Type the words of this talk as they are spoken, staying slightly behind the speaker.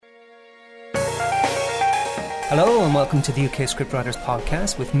Hello and welcome to the UK Scriptwriters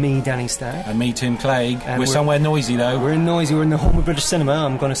Podcast with me, Danny Stagg. And me, Tim Clegg. We're somewhere noisy though. We're noisy, we're in the home of British cinema,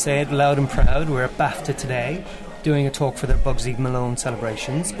 I'm going to say it loud and proud. We're at BAFTA today, doing a talk for the Bugsy Malone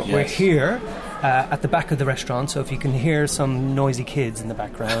celebrations. But we're here at the back of the restaurant, so if you can hear some noisy kids in the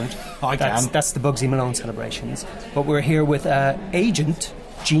background, that's the Bugsy Malone celebrations. But we're here with agent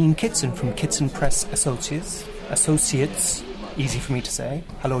Jean Kitson from Kitson Press Associates. Easy for me to say.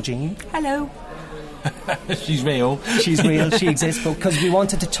 Hello, Jean. Hello. She's real. She's real, she exists, because we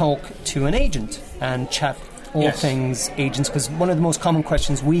wanted to talk to an agent and chat all things agents, because one of the most common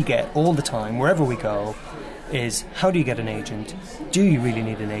questions we get all the time, wherever we go, is how do you get an agent? Do you really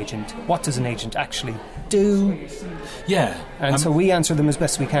need an agent? What does an agent actually do? Yeah. And so we answer them as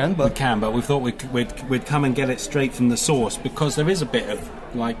best we can. But we thought we'd come and get it straight from the source, because there is a bit of,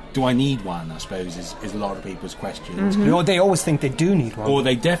 like, do I need one, I suppose, is a lot of people's questions. Mm-hmm. Or they always think they do need one. Or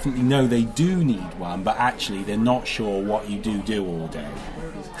they definitely know they do need one, but actually they're not sure what you do all day.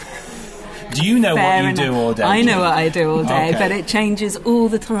 Do you know what you do all day? I know what I do all day, but it changes all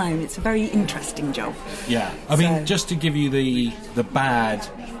the time. It's a very interesting job. Yeah. I mean, just to give you the bad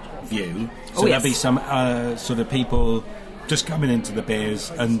view, so there'll be some sort of people just coming into the beers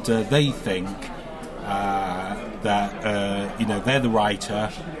and they think that they're the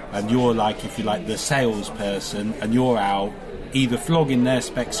writer and you're, like, if you like, the salesperson, and you're out either flogging their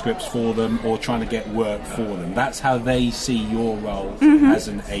spec scripts for them or trying to get work for them. That's how they see your role as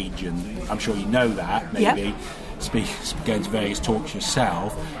an agent. I'm sure you know that, maybe. Going to various talks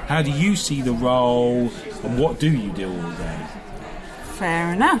yourself. How do you see the role, and what do you do all day?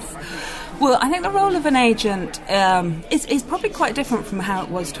 Fair enough. Well, I think the role of an agent is probably quite different from how it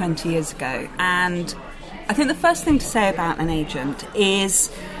was 20 years ago. And I think the first thing to say about an agent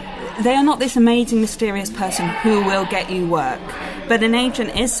is they are not this amazing, mysterious person who will get you work. But an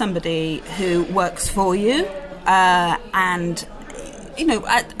agent is somebody who works for you and,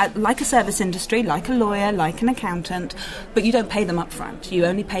 like a service industry, like a lawyer, like an accountant, but you don't pay them up front. You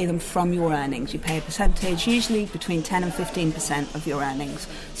only pay them from your earnings. You pay a percentage, usually between 10 and 15% of your earnings.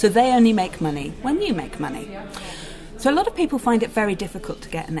 So they only make money when you make money. So a lot of people find it very difficult to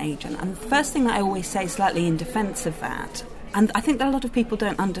get an agent. And the first thing that I always say, slightly in defence of that, and I think that a lot of people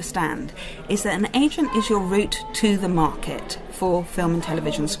don't understand, is that an agent is your route to the market for film and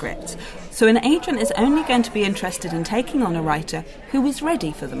television scripts. So an agent is only going to be interested in taking on a writer who is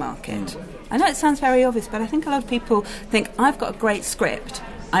ready for the market. I know it sounds very obvious, but I think a lot of people think, I've got a great script,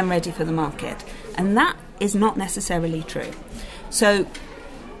 I'm ready for the market. And that is not necessarily true. So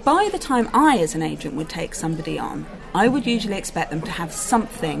by the time I, as an agent, would take somebody on, I would usually expect them to have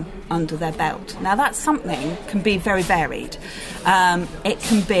something under their belt. Now, that something can be very varied. It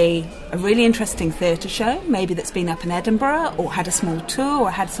can be a really interesting theatre show, maybe that's been up in Edinburgh, or had a small tour,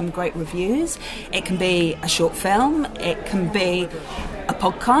 or had some great reviews. It can be a short film. It can be a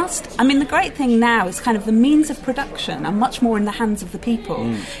podcast. I mean, the great thing now is kind of the means of production are much more in the hands of the people,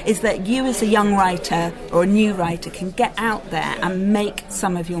 is that you as a young writer or a new writer can get out there and make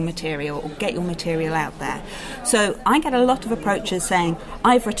some of your material or get your material out there. So I get a lot of approaches saying,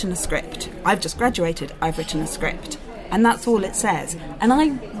 I've written a script. I've just graduated. I've written a script. And that's all it says. And I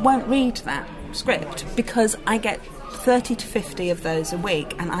won't read that script because I get 30 to 50 of those a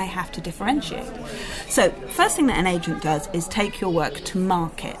week, and I have to differentiate. So first thing that an agent does is take your work to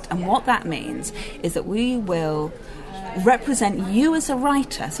market, and what that means is that we will represent you as a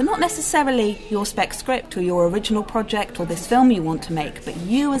writer, so not necessarily your spec script or your original project or this film you want to make, but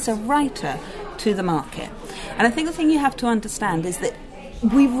you as a writer to the market. And I think the thing you have to understand is that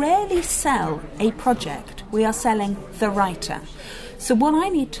we rarely sell a project, we are selling the writer. So what I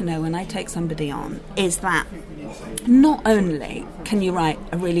need to know when I take somebody on is that not only can you write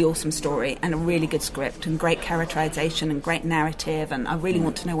a really awesome story and a really good script and great characterization and great narrative and I really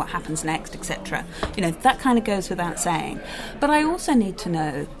want to know what happens next, etc. That kind of goes without saying. But I also need to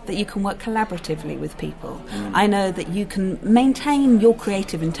know that you can work collaboratively with people. I know that you can maintain your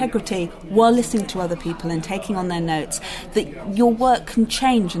creative integrity while listening to other people and taking on their notes, that your work can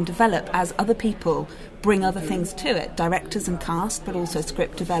change and develop as other people bring other things to it, directors and cast, but also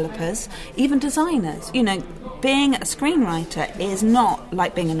script developers, even designers. Being a screenwriter is not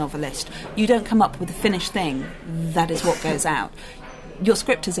like being a novelist. You don't come up with a finished thing, that is what goes out. Your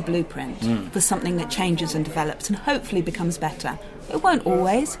script is a blueprint for something that changes and develops and hopefully becomes better. It won't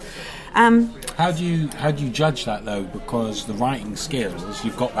always. How do you judge that, though? Because the writing skills,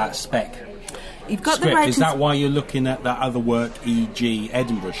 you've got that spec. You've got script. The Is that why you're looking at that other work, e.g.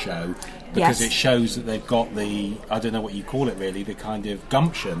 Edinburgh show? Because it shows that they've got the, I don't know what you call it really, the kind of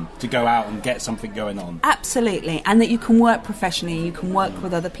gumption to go out and get something going on. Absolutely, and that you can work professionally, you can work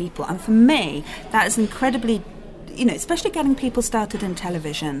with other people. And for me, that is incredibly especially getting people started in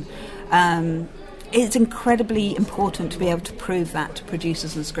television, it's incredibly important to be able to prove that to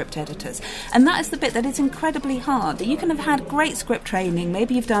producers and script editors. And that is the bit that is incredibly hard. That you can have had great script training,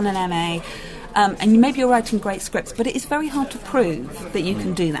 maybe you've done an MA, and maybe you're writing great scripts, but it is very hard to prove that you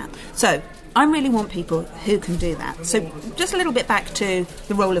can do that. So I really want people who can do that. So just a little bit back to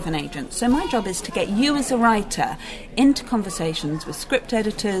the role of an agent. So my job is to get you as a writer into conversations with script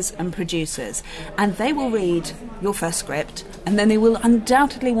editors and producers, and they will read your first script, and then they will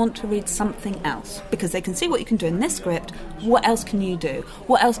undoubtedly want to read something else, because they can see what you can do in this script. What else can you do?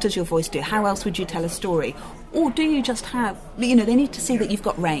 What else does your voice do? How else would you tell a story? Or do you just have, they need to see that you've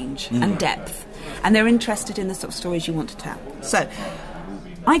got range and depth, and they're interested in the sort of stories you want to tell. So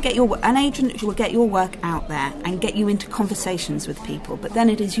an agent will get your work out there and get you into conversations with people, but then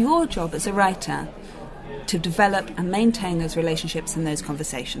it is your job as a writer to develop and maintain those relationships and those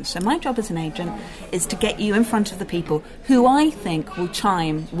conversations. So my job as an agent is to get you in front of the people who I think will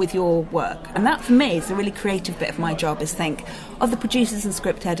chime with your work. And that, for me, is the really creative bit of my job, is think of the producers and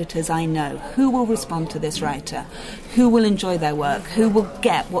script editors I know, who will respond to this writer, who will enjoy their work, who will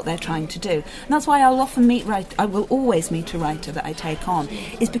get what they're trying to do. And that's why I will always meet a writer that I take on,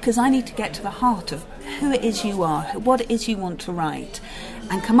 is because I need to get to the heart of who it is you are, what it is you want to write,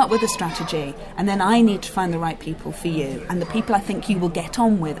 and come up with a strategy. And then I need to find the right people for you, and the people I think you will get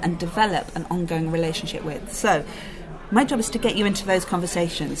on with and develop an ongoing relationship with. So my job is to get you into those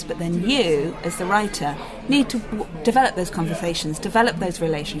conversations, but then you, as the writer, need to develop those conversations, develop those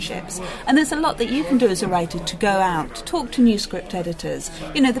relationships. And there's a lot that you can do as a writer to go out, to talk to new script editors,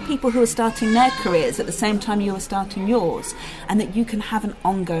 the people who are starting their careers at the same time you are starting yours, and that you can have an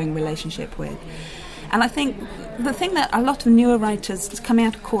ongoing relationship with. And I think the thing that a lot of newer writers coming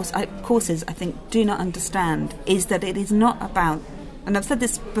out of courses, I think, do not understand is that it is not about, and I've said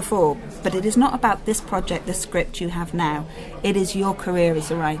this before, but it is not about this project, this script you have now. It is your career as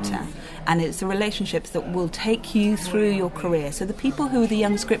a writer. And it's the relationships that will take you through your career. So the people who are the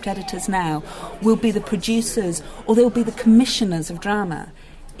young script editors now will be the producers, or they'll be the commissioners of drama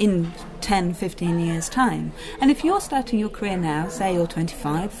in 10, 15 years' time. And if you're starting your career now, say you're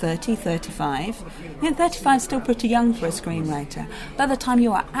 25, 30, 35, 35 is still pretty young for a screenwriter. By the time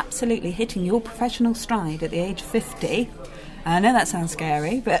you are absolutely hitting your professional stride at the age of 50, I know that sounds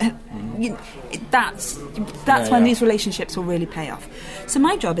scary, but that's when these relationships will really pay off. So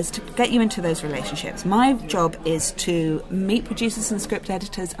my job is to get you into those relationships. My job is to meet producers and script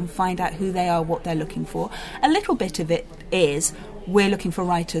editors and find out who they are, what they're looking for. A little bit of it is, we're looking for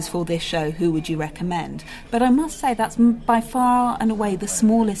writers for this show, who would you recommend? But I must say that's by far and away the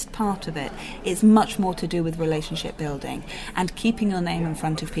smallest part of it. It's much more to do with relationship building and keeping your name in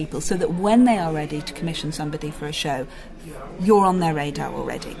front of people, so that when they are ready to commission somebody for a show, you're on their radar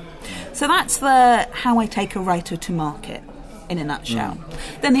already. So that's how I take a writer to market in a nutshell.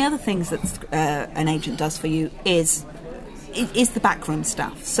 Then the other things that an agent does for you is the backroom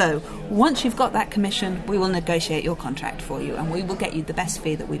stuff. So once you've got that commission, we will negotiate your contract for you, and we will get you the best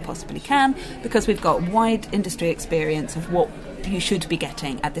fee that we possibly can, because we've got wide industry experience of what you should be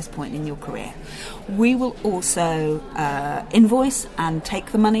getting at this point in your career. We will also invoice and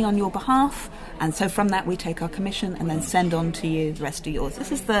take the money on your behalf, and so from that we take our commission and then send on to you the rest of yours.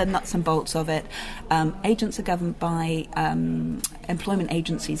 This is the nuts and bolts of it. Agents are governed by employment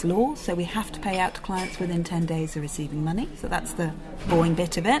agencies law, so we have to pay out to clients within 10 days of receiving money, so that's the boring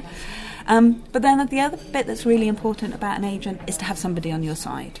bit of it. But then the other bit that's really important about an agent is to have somebody on your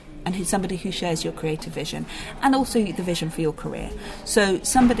side, and who's somebody who shares your creative vision and also the vision for your career. So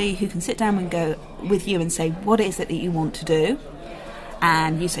somebody who can sit down and go with you and say, what is it that you want to do?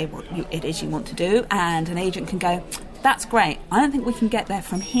 And you say what it is you want to do, and an agent can go, that's great, I don't think we can get there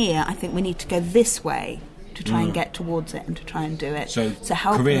from here, I think we need to go this way to try and get towards it and to try and do it. So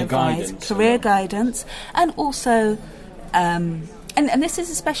help career and advise, guidance, and also and this is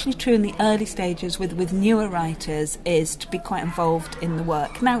especially true in the early stages with newer writers, is to be quite involved in the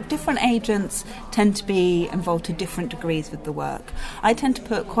work. Now, different agents tend to be involved to different degrees with the work. I tend to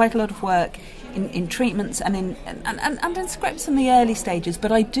put quite a lot of work in treatments and in scripts in the early stages,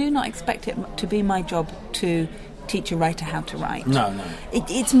 but I do not expect it to be my job to teach a writer how to write. No.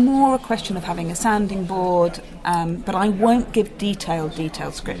 It's more a question of having a sounding board, but I won't give detailed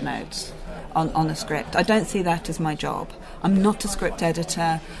script notes on a script. I don't see that as my job. I'm not a script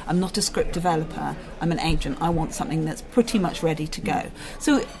editor, I'm not a script developer, I'm an agent. I want something that's pretty much ready to go.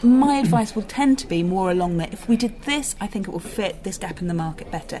 So my advice will tend to be more along that if we did this, I think it will fit this gap in the market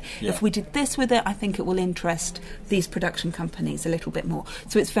better. Yeah. If we did this with it, I think it will interest these production companies a little bit more.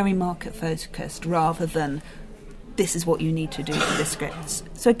 So it's very market focused rather than this is what you need to do for this script.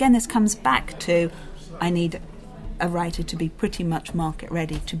 So again, this comes back to I need a writer to be pretty much market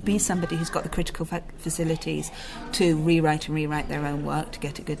ready, to be somebody who's got the critical facilities to rewrite their own work, to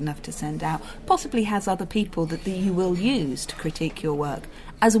get it good enough to send out, possibly has other people that you will use to critique your work,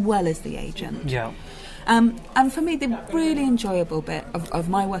 as well as the agent. Yeah. And for me, the really enjoyable bit of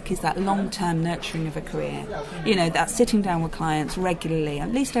my work is that long-term nurturing of a career. You know, that sitting down with clients regularly,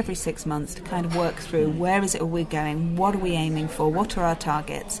 at least every 6 months, to kind of work through where is it we're going, what are we aiming for, what are our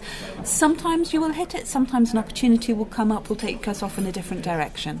targets. Sometimes you will hit it, sometimes an opportunity will come up, will take us off in a different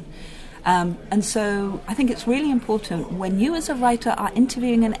direction. And so I think it's really important when you as a writer are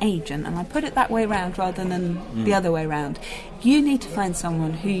interviewing an agent, and I put it that way round rather than the other way round, you need to find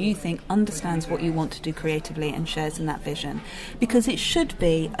someone who you think understands what you want to do creatively and shares in that vision, because it should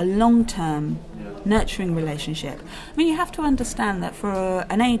be a long-term nurturing relationship. I mean, you have to understand that for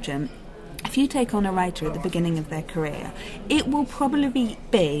an agent, if you take on a writer at the beginning of their career, it will probably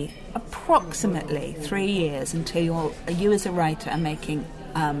be approximately 3 years until you as a writer are making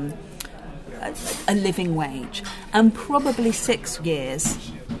a living wage, and probably 6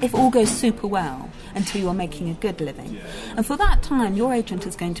 years, if all goes super well, until you're making a good living. And for that time, your agent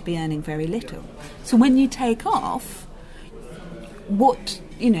is going to be earning very little. So when you take off, what,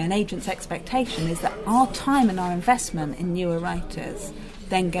 you know, an agent's expectation is that our time and our investment in newer writers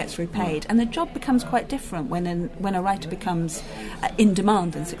then gets repaid, and the job becomes quite different when a writer becomes in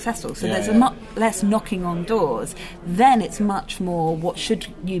demand and successful. So there's a much less knocking on doors. Then it's much more, what should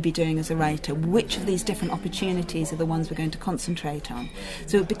you be doing as a writer? Which of these different opportunities are the ones we're going to concentrate on?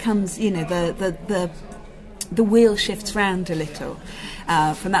 So it becomes, you know, the wheel shifts round a little.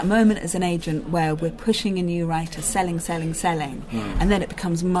 From that moment as an agent where we're pushing a new writer, selling, and then it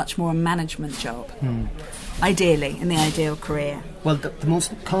becomes much more a management job, ideally, in the ideal career. Well, the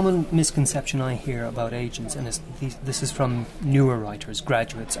most common misconception I hear about agents, and this is from newer writers,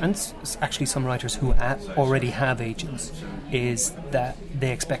 graduates, and actually some writers who already have agents, is that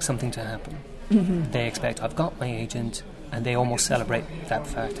they expect something to happen. Mm-hmm. They expect, I've got my agent, and they almost celebrate that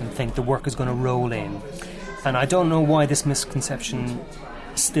fact and think the work is going to roll in. And I don't know why this misconception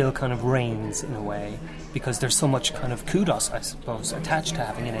still kind of reigns in a way, because there's so much kind of kudos, I suppose, attached to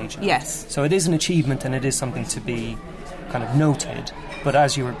having an agent. Yes. So it is an achievement and it is something to be kind of noted. But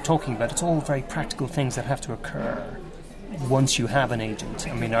as you were talking about, it's all very practical things that have to occur once you have an agent.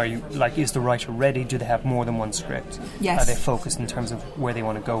 I mean, are you, like, is the writer ready? Do they have more than one script? Yes. Are they focused in terms of where they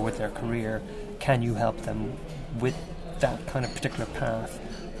want to go with their career? Can you help them with that kind of particular path?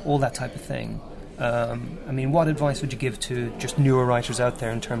 All that type of thing. I mean, what advice would you give to just newer writers out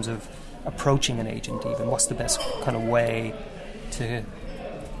there in terms of approaching an agent even? What's the best kind of way to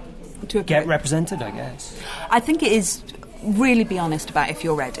get represented, I guess? I think it is really be honest about if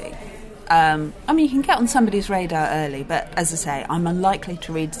you're ready. I mean, you can get on somebody's radar early, but as I say, I'm unlikely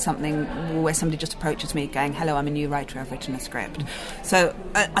to read something where somebody just approaches me going, hello, I'm a new writer, I've written a script. So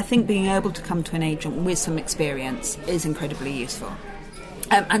I think being able to come to an agent with some experience is incredibly useful.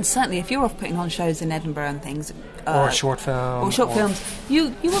 And certainly, if you're off putting on shows in Edinburgh and things, or short films,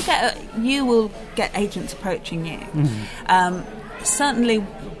 you will get agents approaching you. Mm-hmm. Certainly,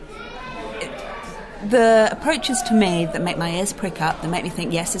 the approaches to me that make my ears prick up, that make me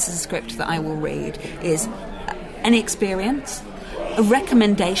think, yes, this is a script that I will read, is any experience, a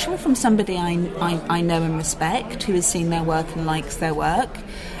recommendation from somebody I know and respect, who has seen their work and likes their work.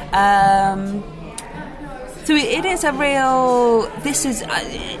 So it is this is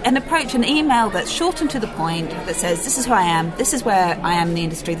an approach, an email that's short and to the point, that says, this is who I am, this is where I am in the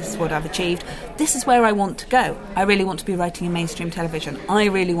industry, this is what I've achieved, this is where I want to go. I really want to be writing in mainstream television. I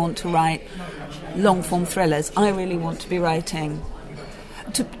really want to write long-form thrillers. I really want to be writing...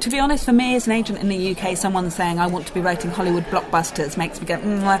 To be honest, for me as an agent in the UK, someone saying I want to be writing Hollywood blockbusters makes me go,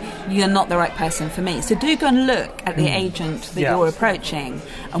 you're not the right person for me. So do go and look at the agent that you're approaching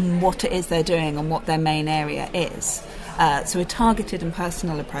and what it is they're doing and what their main area is. So a targeted and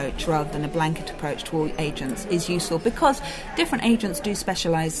personal approach rather than a blanket approach to all agents is useful, because different agents do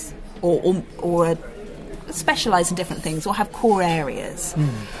specialise or specialise in different things or have core areas.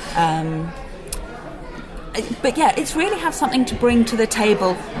 But yeah, it's really have something to bring to the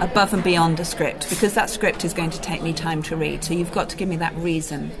table above and beyond a script, because that script is going to take me time to read. So you've got to give me that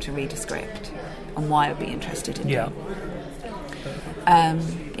reason to read a script and why I'd be interested in it.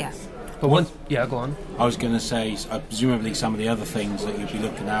 But go on. I was going to say, presumably some of the other things that you'd be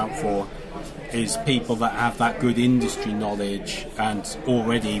looking out for is people that have that good industry knowledge and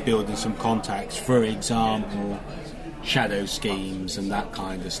already building some contacts. For example, shadow schemes and that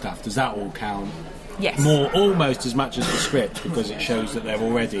kind of stuff. Does that all count? Yes. More, almost as much as the script, because it shows that they're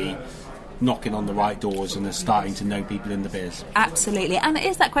already knocking on the right doors and are starting to know people in the biz. Absolutely. And it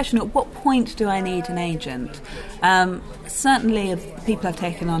is that question, at what point do I need an agent? Certainly of people I've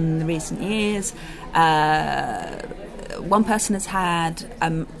taken on in the recent years, one person has had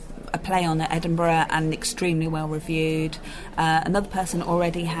a play on at Edinburgh and extremely well reviewed. Another person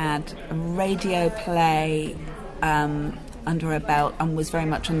already had a radio play under her belt and was very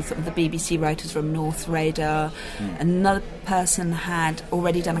much on sort of the BBC Writers Room North radar. Another person had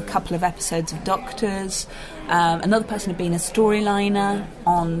already done a couple of episodes of Doctors. Another person had been a storyliner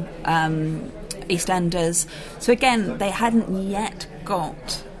on EastEnders. So again, they hadn't yet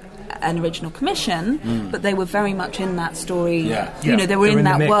got an original commission, but they were very much in that story. They were in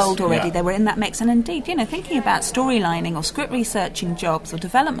that world already. They were in that mix. And indeed, thinking about storylining or script researching jobs or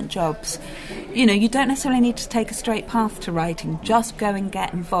development jobs, you don't necessarily need to take a straight path to writing. Just go and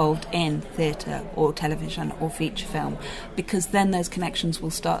get involved in theatre or television or feature film, because then those connections will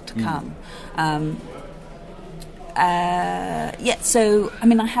start to come. So,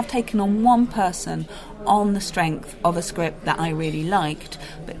 I have taken on one person on the strength of a script that I really liked,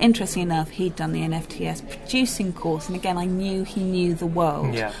 but interestingly enough, he'd done the NFTS producing course, and again, I knew he knew the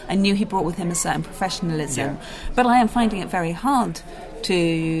world. I knew he brought with him a certain professionalism, but I am finding it very hard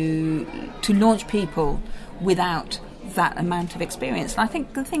to launch people without that amount of experience. And I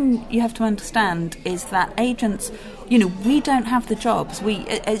think the thing you have to understand is that agents, we don't have the jobs. We,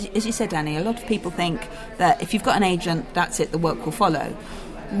 as you said, Danny, a lot of people think that if you've got an agent, that's it, the work will follow.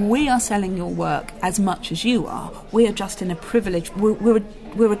 We are selling your work as much as you are. We are just in a privileged...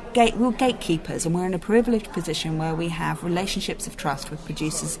 We're gatekeepers, and we're in a privileged position where we have relationships of trust with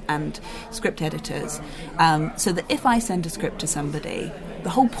producers and script editors, so that if I send a script to somebody, the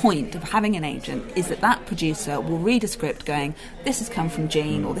whole point of having an agent is that that producer will read a script going, this has come from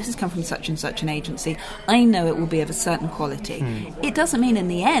Jean, or this has come from such and such an agency. I know it will be of a certain quality. It doesn't mean in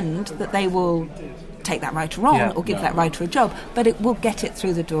the end that they will take that writer on or give that writer a job, but it will get it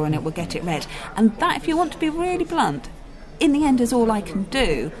through the door and it will get it read. And that, if you want to be really blunt, in the end is all I can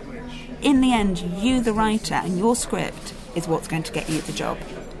do. In the end, you, the writer, and your script is what's going to get you the job,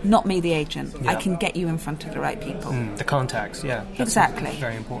 not me, the agent. I can get you in front of the right people. The contacts, that's exactly.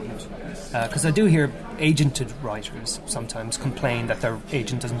 Very important. Because I do hear agented writers sometimes complain that their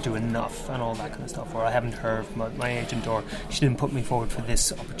agent doesn't do enough and all that kind of stuff, or I haven't heard from my agent, or she didn't put me forward for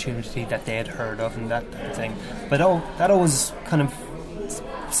this opportunity that they had heard of, and that kind of thing. But that always kind of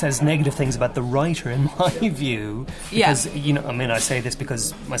says negative things about the writer, in my view, because I say this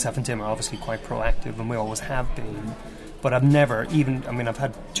because myself and Tim are obviously quite proactive, and we always have been, but I've never I've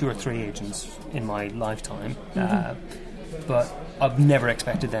had 2 or 3 agents in my lifetime, but I've never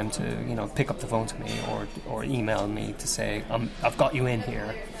expected them to pick up the phone to me or email me to say, I've got you in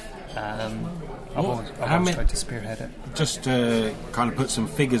here. I've always tried to spearhead it. Just to kind of put some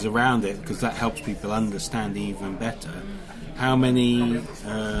figures around it, because that helps people understand even better. How many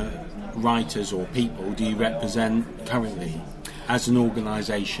writers or people do you represent currently as an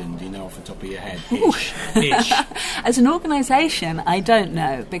organisation? Do you know off the top of your head? Ish. As an organisation, I don't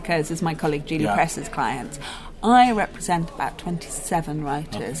know, because as my colleague Julie Press's client, I represent about 27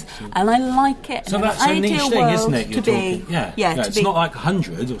 writers, and I like it. So that's a niche thing, isn't it? You're talking. It's not like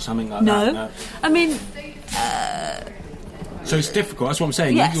 100 or something like that. No, I mean. So it's difficult. That's what I'm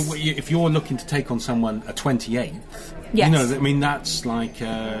saying. Yes. If you're looking to take on someone a 28th, that's like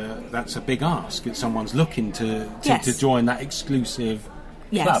that's a big ask. If someone's looking to join that exclusive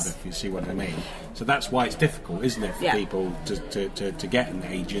club, if you see what I mean. So that's why it's difficult, isn't it, for people to get an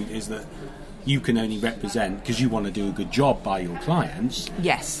agent? Is that you can only represent, because you want to do a good job by your clients.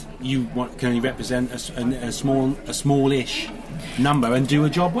 Yes. You can only represent a smallish number and do a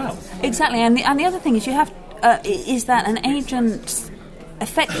job well. Exactly, and the other thing is you have is that an agent's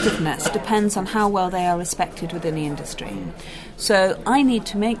effectiveness depends on how well they are respected within the industry. So I need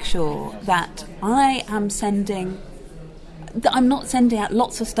to make sure that I'm not sending out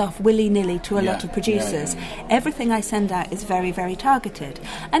lots of stuff willy-nilly to a lot of producers. Everything I send out is very, very targeted.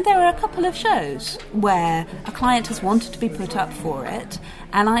 And there are a couple of shows where a client has wanted to be put up for it,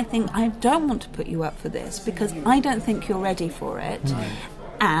 and I think, I don't want to put you up for this because I don't think you're ready for it.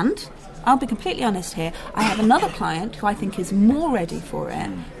 And I'll be completely honest here, I have another client who I think is more ready for it,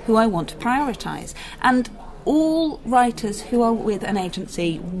 who I want to prioritise. And all writers who are with an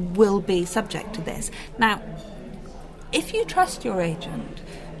agency will be subject to this. Now, if you trust your agent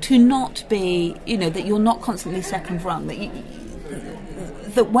to not be, that you're not constantly second rung,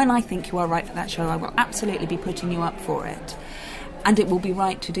 that when I think you are right for that show, I will absolutely be putting you up for it, and it will be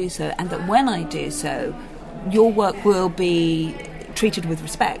right to do so, and that when I do so, your work will be treated with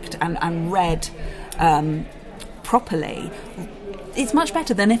respect and read properly. it's much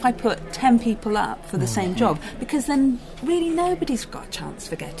better than if I put 10 people up for the same job, because then really nobody's got a chance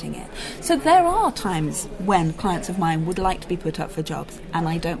for getting it. So there are times when clients of mine would like to be put up for jobs and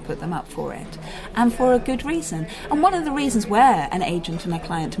I don't put them up for it, and for a good reason. And one of the reasons where an agent and a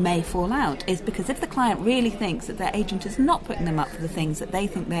client may fall out is because if the client really thinks that their agent is not putting them up for the things that they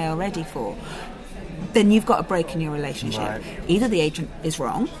think they are ready for, then you've got a break in your relationship. Right. Either the agent is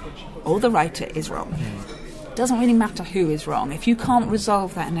wrong or the writer is wrong. It doesn't really matter who is wrong. If you can't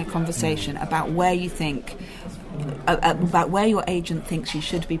resolve that in a conversation about where you think, about where your agent thinks you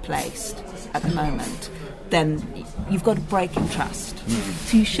should be placed at the moment, then you've got a break in trust.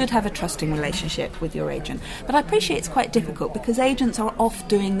 So you should have a trusting relationship with your agent. But I appreciate it's quite difficult because agents are off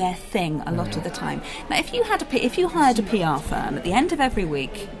doing their thing a lot of the time. Now, if you hired a PR firm at the end of every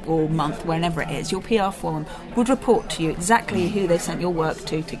week or month, whenever it is, your PR firm would report to you exactly who they sent your work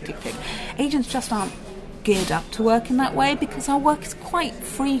to, tick, tick, tick. Agents just aren't geared up to work in that way because our work is quite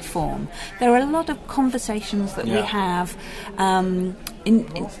free form. There are a lot of conversations that we have,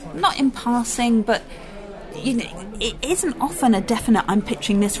 not in passing, but it isn't often a definite, I'm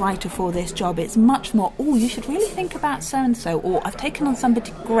pitching this writer for this job. It's much more, you should really think about so-and-so, or I've taken on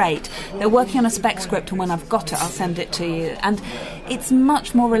somebody great, they're working on a spec script, and when I've got it, I'll send it to you. And it's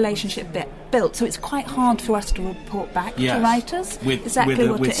much more relationship built, so it's quite hard for us to report back to writers with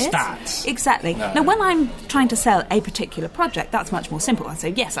stats. Exactly. Now, when I'm trying to sell a particular project, that's much more simple. I say,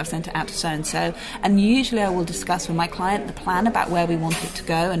 yes, I've sent it out to so-and-so, and usually I will discuss with my client the plan about where we want it to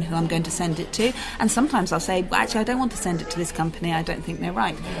go and who I'm going to send it to, and sometimes I'll say, well, actually, I don't want to send it to this company, I don't think they're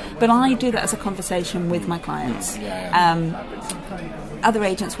right. But I do that as a conversation with my clients. Other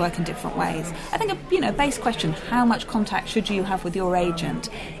agents work in different ways. I think a base question, how much contact should you have with your agent?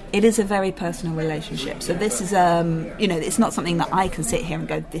 It is a very personal relationship. So this is, it's not something that I can sit here and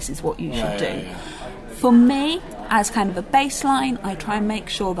go, this is what you should do. For me, as kind of a baseline, I try and make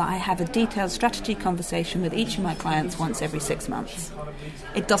sure that I have a detailed strategy conversation with each of my clients once every 6 months.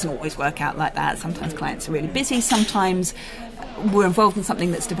 It doesn't always work out like that. Sometimes clients are really busy. Sometimes we're involved in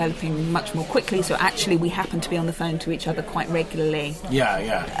something that's developing much more quickly, so actually we happen to be on the phone to each other quite regularly.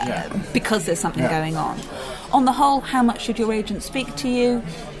 Because there's something going on. On the whole, how much should your agent speak to you?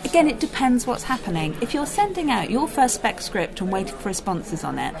 Again, it depends what's happening. If you're sending out your first spec script and waiting for responses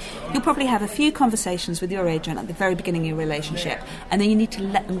on it, you'll probably have a few conversations with your agent at the very beginning of your relationship, and then you need to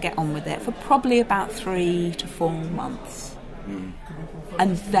let them get on with it for probably about 3 to 4 months.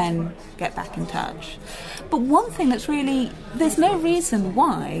 And then get back in touch. But one thing that's really, there's no reason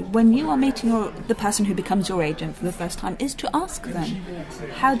why, when you are meeting the person who becomes your agent for the first time, is to ask them,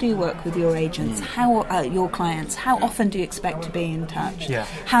 how do you work with your agents? How are your clients? How often do you expect to be in touch?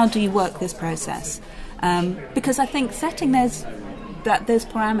 How do you work this process? Because I think setting those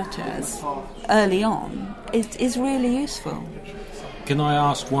parameters early on is really useful. Can I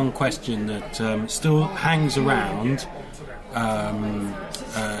ask one question that still hangs around?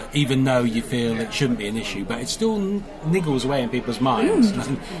 Even though you feel it shouldn't be an issue, but it still niggles away in people's minds.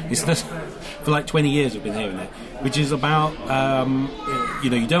 It's just, for like 20 years I've been hearing it, which is about,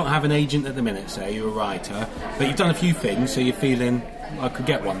 you don't have an agent at the minute, say, you're a writer, but you've done a few things, so you're feeling, I could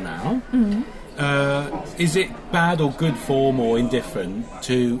get one now. Is it bad or good form or indifferent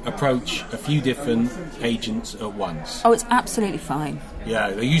to approach a few different agents at once? Oh, it's absolutely fine.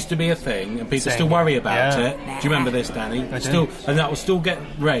 Yeah, there used to be a thing, and people still worry about it. Do you remember this, Danny? And that will still get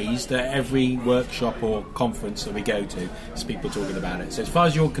raised at every workshop or conference that we go to. There's people talking about it. So as far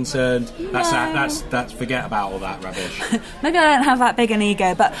as you're concerned, that's forget about all that rubbish. Maybe I don't have that big an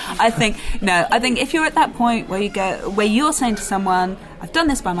ego, but I think if you're at that point where you're saying to someone, I've done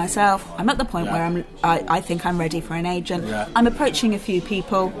this by myself, I'm at the point where I think I'm ready for an agent, I'm approaching a few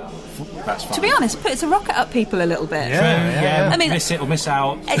people. That's fine. To be honest, it's a rocket up people a little bit. I mean, miss it or miss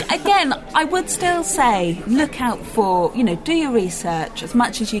out. Again, I would still say look out for, do your research as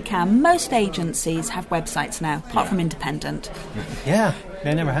much as you can. Most agencies have websites now, apart from independent.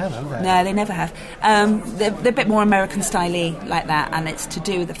 They never have they? No, they never have. They're a bit more American-style-y like that, and it's to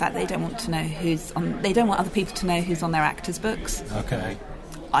do with the fact they don't want to know they don't want other people to know who's on their actors' books. Okay.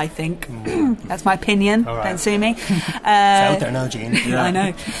 I think. That's my opinion. Right. Don't sue me. It's out there now, Jean. I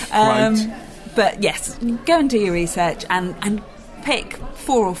know. But yes, go and do your research and pick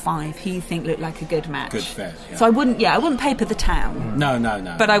 4 or 5 who you think look like a good match. Good fit. Yeah. So I wouldn't paper the town. No.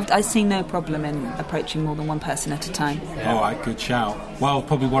 But I see no problem in approaching more than one person at a time. Yeah. All right, good shout. Well,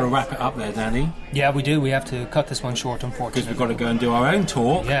 probably want to wrap it up there, Danny. Yeah, we do. We have to cut this one short, unfortunately. Because we've got to go and do our own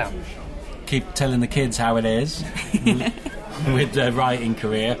talk. Yeah. Keep telling the kids how it is. With their writing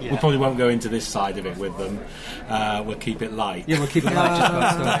career. We probably won't go into this side of it with them. We'll keep it light. Yeah, we'll keep it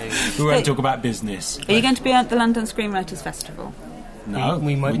light. We won't talk about business. Are you going to be at the London Screenwriters Festival? No.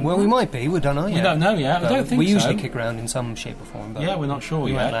 We might be. We don't know yet. We don't know yet. I don't think we so. usually kick around in some shape or form. But Yeah, we're not sure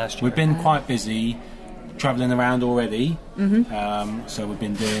we yet. went last year. We've been quite busy travelling around already. So we've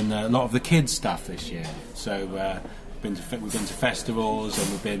been doing a lot of the kids' stuff this year. So we've been to festivals, and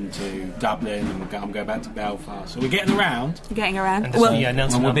we've been to Dublin, and I'm going back to Belfast. So we're getting around. Getting around. And Well,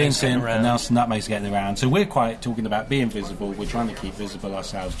 Nelson And we're being Nutmeg's getting seen, around. and Nelson Nutmeg's getting around. So we're quite talking about being visible. We're trying to keep visible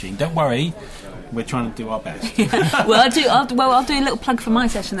ourselves, Gene. Don't worry, we're trying to do our best. Well, I'll do a little plug for my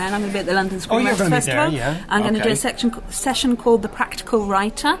session then. I'm going to be at the London Screenwriters you're going to be Festival. there, yeah. I'm going to do Okay. a session called The Practical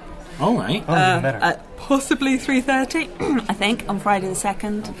Writer. All right. Oh, even better. At possibly 3:30, I think, on Friday the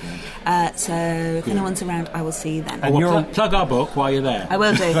 2nd. So if anyone's around, I will see you then. And Well, plug our book while you're there. I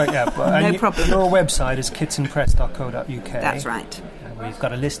will do. Right, yeah, but, No problem. Your website is kitsandpress.co.uk. That's right. We've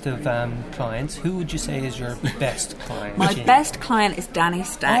got a list of clients. Who would you say is your best client? My Jean? best client is Danny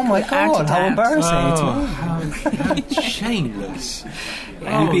Stack. Oh my without a God! How doubt. embarrassing! Oh, how shameless.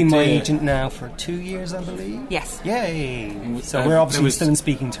 You've been my dear. agent now for 2 years, I believe. Yes. Yay! So There we're obviously was- still in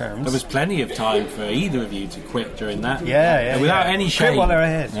speaking terms. There was plenty of time for either of you to quit during that. Yeah, Without yeah. any Quit shame. while they're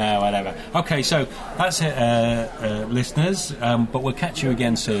ahead. Yeah, whatever. Okay, so that's it, listeners. But we'll catch you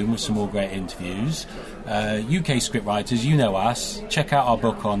again soon with some more great interviews. UK Scriptwriters, you know us. Check out our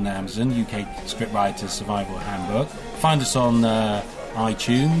book on Amazon, UK Scriptwriters Survival Handbook. Find us on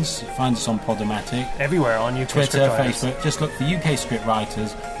iTunes. Find us on Podomatic. Everywhere on UK Twitter, Scriptwriters. Facebook. Just look for UK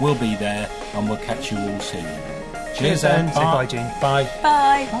Scriptwriters. We'll be there, and we'll catch you all soon. Cheers, then. Say bye, Jean. Bye.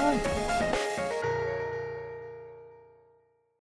 Bye. Bye.